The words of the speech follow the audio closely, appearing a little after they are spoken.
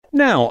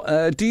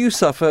Now, do you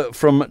suffer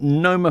from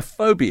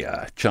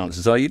nomophobia?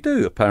 Chances are you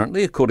do,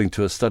 apparently, according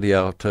to a study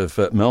out of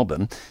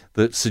Melbourne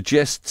that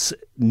suggests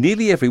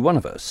nearly every one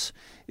of us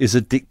is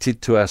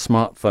addicted to our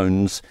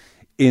smartphones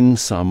in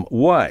some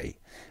way.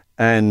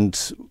 And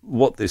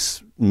what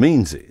this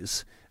means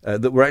is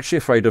that we're actually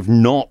afraid of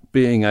not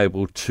being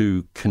able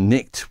to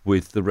connect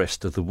with the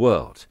rest of the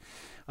world.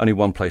 Only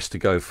one place to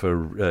go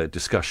for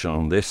discussion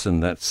on this,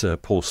 and that's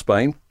Paul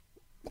Spain,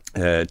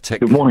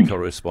 tech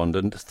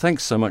correspondent.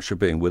 Thanks so much for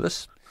being with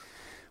us.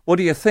 What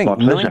do you think?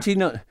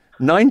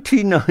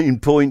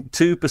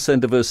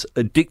 99.2% of us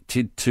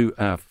addicted to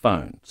our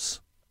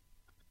phones.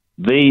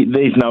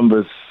 These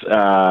numbers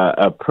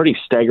are pretty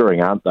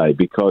staggering, aren't they?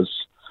 Because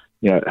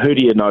who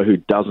do you know who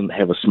doesn't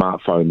have a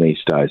smartphone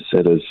these days?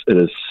 It is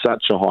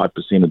such a high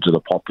percentage of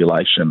the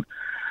population.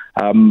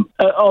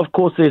 Of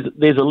course,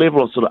 there's a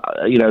level of sort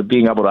of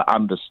being able to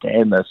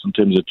understand this in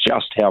terms of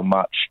just how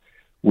much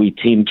we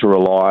tend to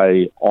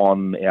rely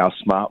on our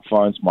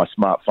smartphones. My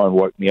smartphone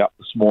woke me up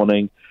this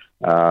morning.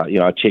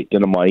 I checked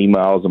into my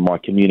emails and my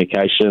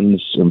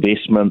communications,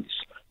 investments.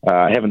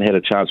 I haven't had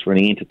a chance for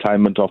any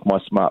entertainment off my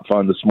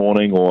smartphone this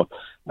morning or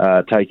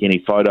take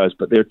any photos,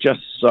 but there are just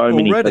so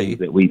many things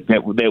that we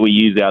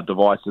use our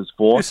devices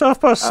for. It's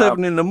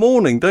 7:30 in the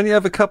morning. Don't you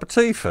have a cup of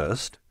tea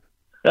first?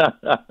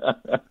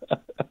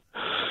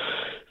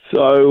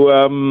 So,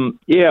 I mean,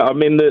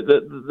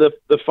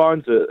 the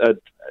phones are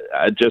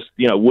just,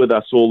 with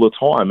us all the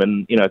time.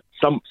 And,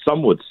 some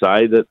would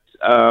say that,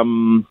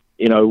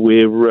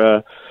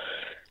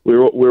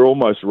 we're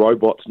almost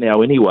robots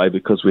now anyway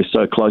because we're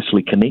so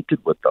closely connected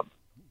with them.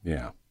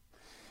 Yeah.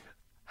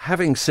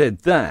 Having said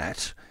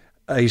that,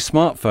 a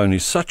smartphone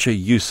is such a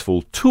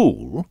useful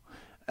tool,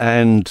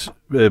 and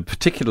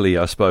particularly,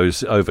 I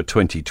suppose, over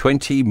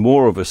 2020,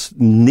 more of us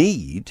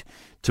need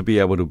to be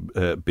able to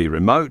be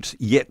remote,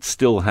 yet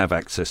still have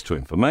access to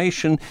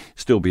information,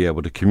 still be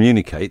able to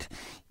communicate.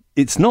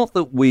 It's not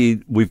that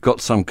we've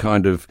got some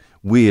kind of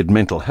weird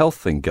mental health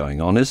thing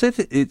going on, is it?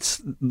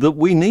 It's that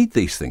we need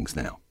these things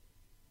now.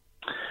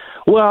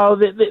 Well,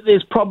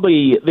 there's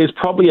probably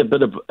a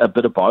bit of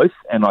both,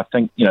 and I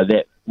think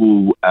that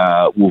will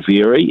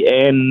vary,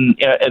 and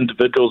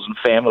individuals and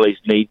families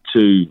need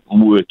to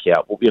work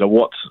out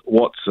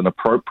what's an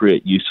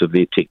appropriate use of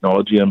their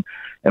technology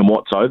and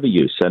what's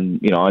overuse. And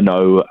I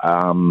know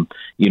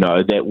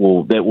that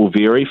will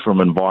vary from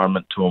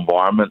environment to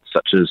environment,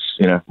 such as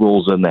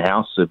rules in the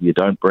house. If you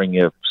don't bring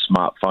your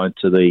smartphone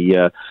to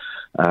the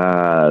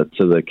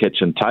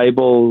kitchen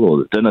table or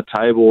the dinner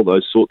table,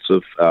 those sorts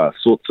of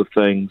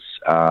things.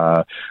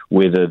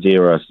 Whether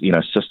there are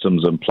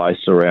systems in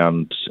place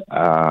around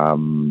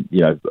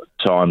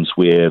times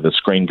where the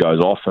screen goes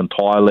off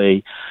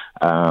entirely.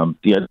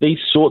 These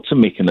sorts of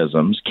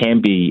mechanisms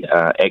can be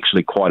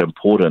actually quite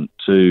important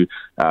to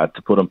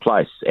put in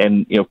place.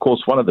 And of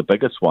course, one of the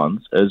biggest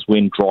ones is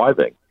when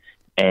driving.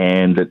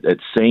 And it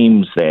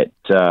seems that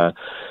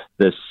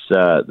this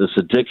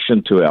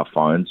addiction to our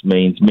phones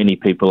means many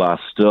people are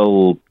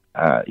still,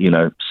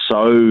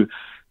 so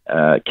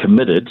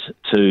committed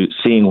to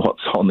seeing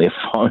what's on their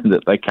phone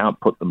that they can't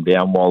put them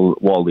down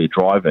while they're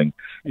driving.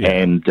 Yeah.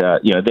 And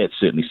that's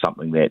certainly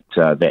something that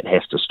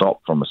has to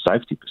stop from a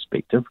safety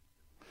perspective.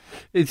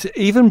 It's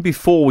even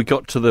before we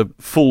got to the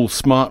full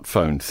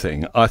smartphone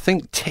thing. I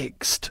think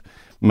text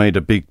made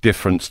a big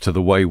difference to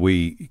the way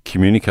we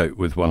communicate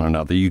with one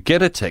another. You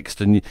get a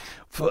text and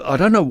I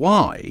don't know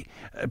why,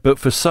 but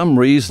for some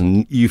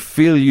reason you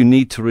feel you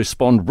need to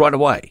respond right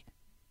away.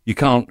 You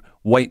can't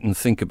wait and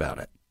think about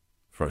it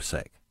for a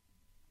sec.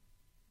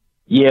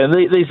 Yeah,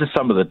 these are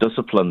some of the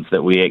disciplines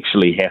that we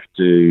actually have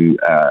to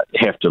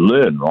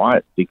learn,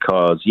 right?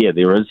 Because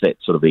there is that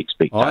sort of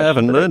expectation. I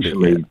haven't learned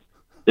it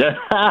yet.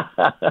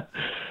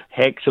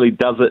 Actually,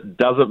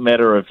 doesn't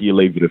matter if you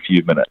leave it a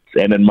few minutes,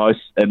 and in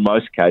most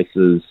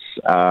cases,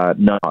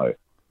 no.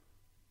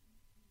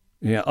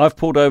 Yeah, I've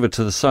pulled over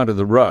to the side of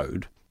the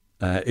road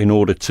in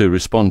order to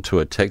respond to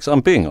a text.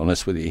 I'm being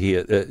honest with you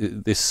here.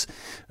 This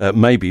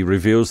maybe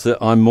reveals that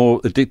I'm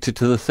more addicted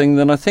to the thing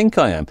than I think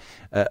I am.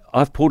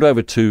 I've pulled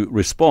over to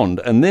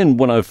respond, and then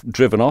when I've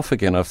driven off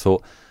again, I've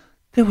thought,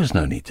 there was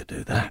no need to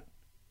do that.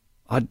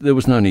 There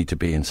was no need to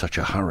be in such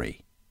a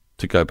hurry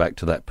to go back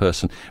to that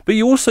person. But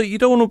you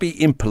don't want to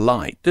be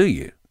impolite, do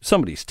you?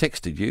 Somebody's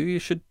texted you, you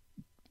should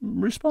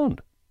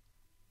respond.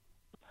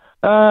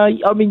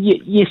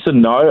 Yes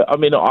and no.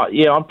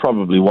 I'm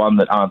probably one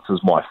that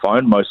answers my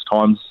phone most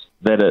times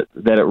that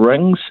it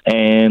rings,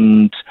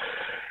 and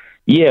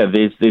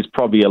there's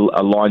probably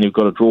a line you've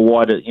got to draw.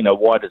 Why does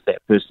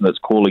that person that's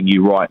calling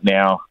you right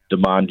now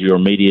demand your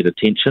immediate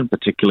attention,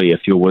 particularly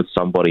if you're with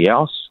somebody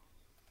else?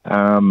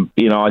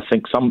 I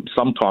think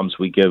sometimes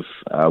we give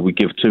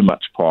too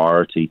much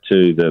priority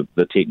to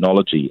the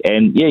technology,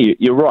 and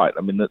you're right.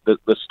 I mean,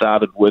 this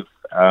started with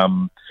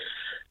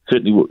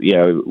certainly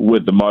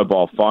with the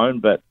mobile phone,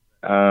 but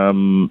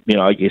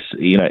I guess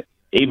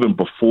even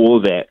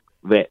before that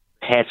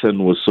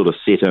pattern was sort of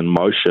set in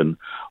motion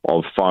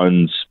of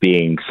phones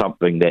being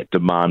something that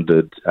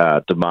demanded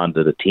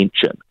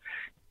attention,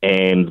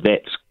 and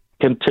that's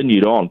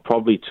continued on,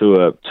 probably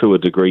to a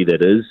degree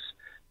that is,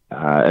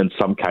 in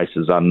some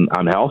cases,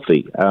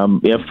 unhealthy.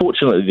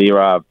 Fortunately,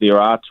 there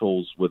are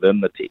tools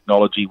within the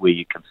technology where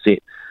you can set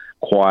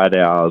quiet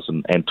hours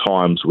and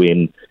times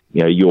when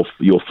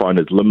your phone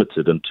is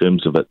limited in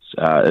terms of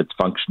its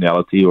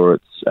functionality or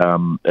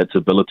its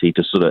ability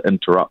to sort of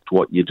interrupt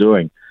what you're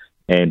doing.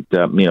 And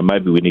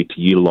maybe we need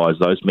to utilise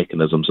those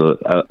mechanisms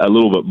a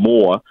little bit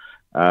more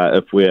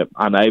if we're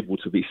unable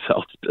to be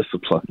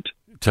self-disciplined.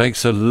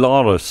 Takes a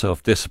lot of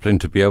self-discipline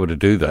to be able to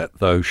do that,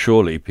 though,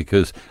 surely,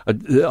 because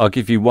I'll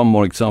give you one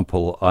more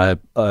example. I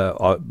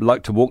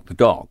like to walk the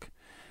dog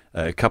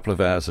a couple of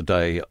hours a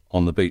day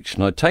on the beach,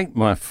 and I take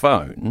my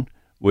phone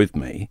with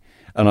me,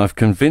 and I've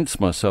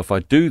convinced myself I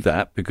do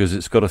that because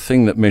it's got a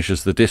thing that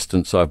measures the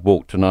distance I've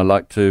walked, and I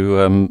like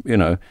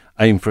to,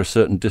 aim for a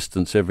certain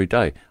distance every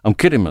day. I'm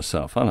kidding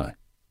myself, aren't I?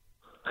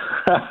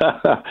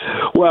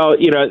 Well,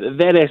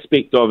 that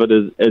aspect of it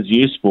is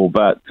useful,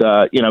 but,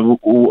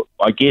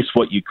 I guess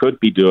what you could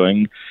be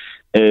doing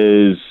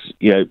is,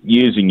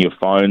 using your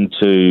phone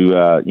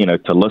to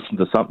listen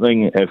to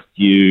something if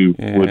you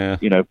would,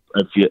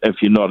 if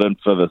you're not in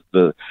for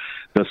the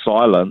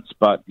silence,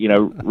 but,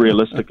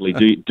 realistically,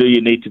 do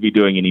you need to be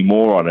doing any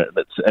more on it?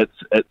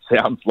 It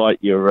sounds like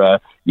you're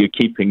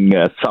keeping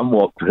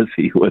somewhat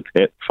busy with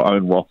that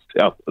phone whilst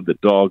out with the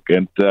dog,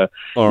 and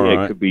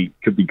right. It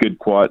could be good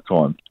quiet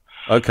time.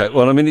 Okay,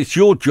 well, I mean, it's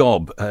your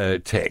job,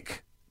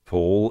 Tech,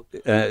 Paul.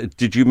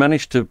 Did you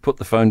manage to put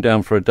the phone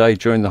down for a day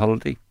during the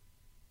holiday?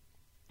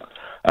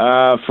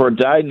 For a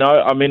day, no.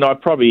 I mean, I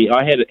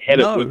had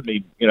it with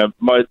me,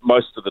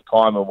 most of the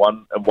time in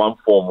one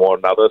form or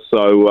another.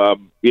 So,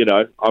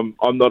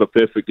 I'm not a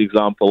perfect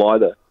example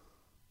either.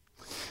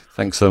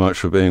 Thanks so much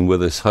for being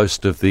with us.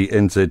 Host of the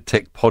NZ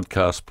Tech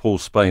podcast, Paul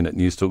Spain at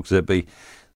Newstalk ZB.